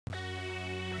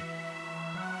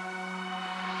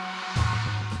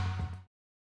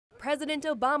President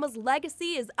Obama's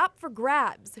legacy is up for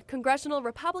grabs. Congressional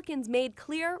Republicans made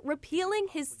clear repealing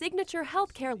his signature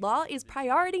health care law is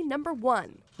priority number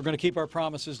one. We're going to keep our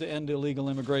promises to end illegal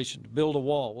immigration, to build a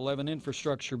wall. We'll have an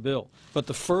infrastructure bill. But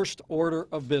the first order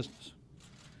of business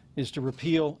is to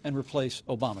repeal and replace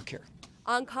Obamacare.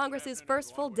 On Congress's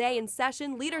first full day in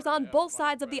session, leaders on both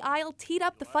sides of the aisle teed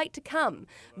up the fight to come.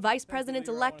 Vice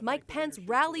President-elect Mike Pence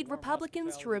rallied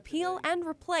Republicans to repeal and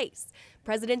replace.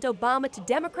 President Obama to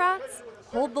Democrats,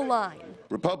 hold the line.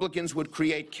 Republicans would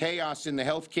create chaos in the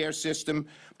health care system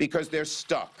because they're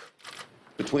stuck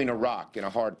between a rock and a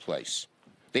hard place.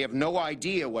 They have no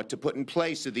idea what to put in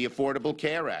place of the Affordable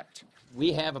Care Act.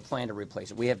 We have a plan to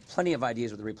replace it. We have plenty of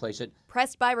ideas to replace it.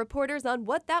 Pressed by reporters on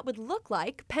what that would look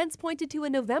like, Pence pointed to a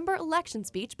November election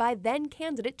speech by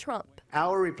then-candidate Trump.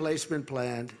 Our replacement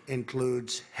plan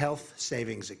includes health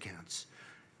savings accounts,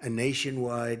 a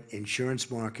nationwide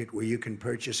insurance market where you can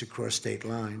purchase across state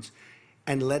lines,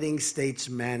 and letting states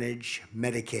manage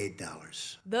Medicaid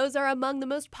dollars. Those are among the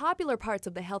most popular parts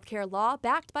of the health care law,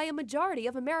 backed by a majority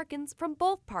of Americans from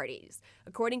both parties.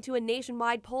 According to a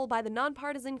nationwide poll by the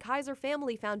nonpartisan Kaiser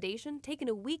Family Foundation taken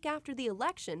a week after the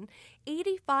election,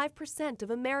 85% of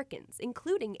Americans,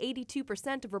 including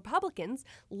 82% of Republicans,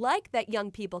 like that young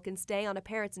people can stay on a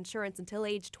parent's insurance until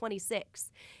age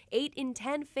 26. 8 in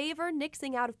 10 favor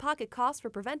nixing out-of-pocket costs for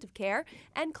preventive care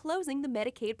and closing the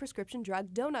Medicaid prescription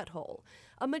drug donut hole.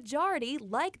 A majority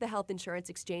like the health insurance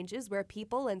exchanges where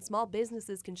people and small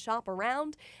businesses can shop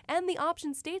around, and the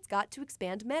option states got to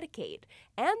expand Medicaid,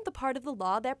 and the part of the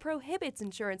law that prohibits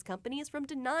insurance companies from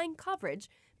denying coverage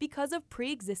because of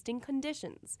pre-existing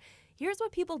conditions. Here's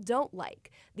what people don't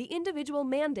like: the individual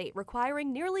mandate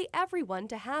requiring nearly everyone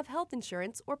to have health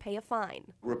insurance or pay a fine.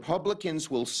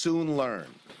 Republicans will soon learn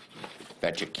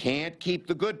that you can't keep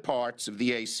the good parts of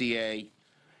the ACA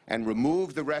and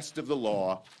remove the rest of the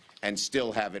law and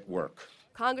still have it work.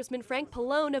 Congressman Frank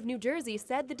Pallone of New Jersey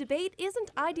said the debate isn't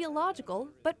ideological,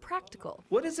 but practical.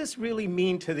 What does this really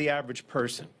mean to the average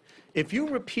person? If you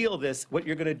repeal this, what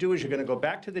you're going to do is you're going to go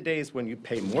back to the days when you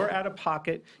pay more out of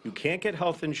pocket, you can't get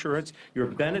health insurance, your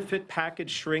benefit package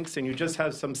shrinks, and you just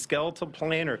have some skeletal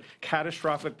plan or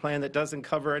catastrophic plan that doesn't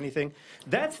cover anything.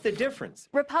 That's the difference.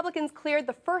 Republicans cleared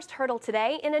the first hurdle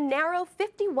today in a narrow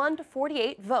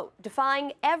 51-48 vote,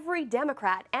 defying every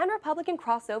Democrat and Republican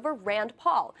crossover Rand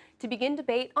Paul to begin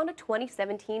debate on a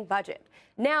 2017 budget.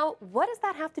 Now, what does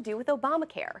that have to do with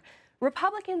Obamacare?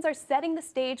 Republicans are setting the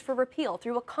stage for repeal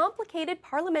through a complicated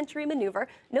parliamentary maneuver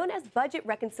known as budget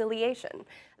reconciliation.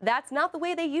 That's not the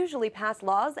way they usually pass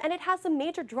laws, and it has some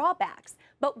major drawbacks.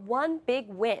 But one big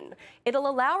win: it'll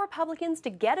allow Republicans to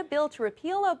get a bill to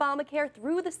repeal Obamacare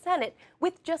through the Senate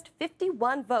with just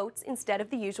 51 votes instead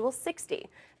of the usual 60,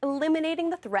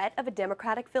 eliminating the threat of a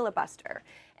Democratic filibuster.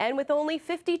 And with only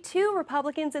 52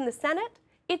 Republicans in the Senate,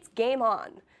 it's game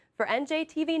on. For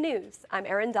NJTV News, I'm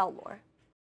Erin Delmore.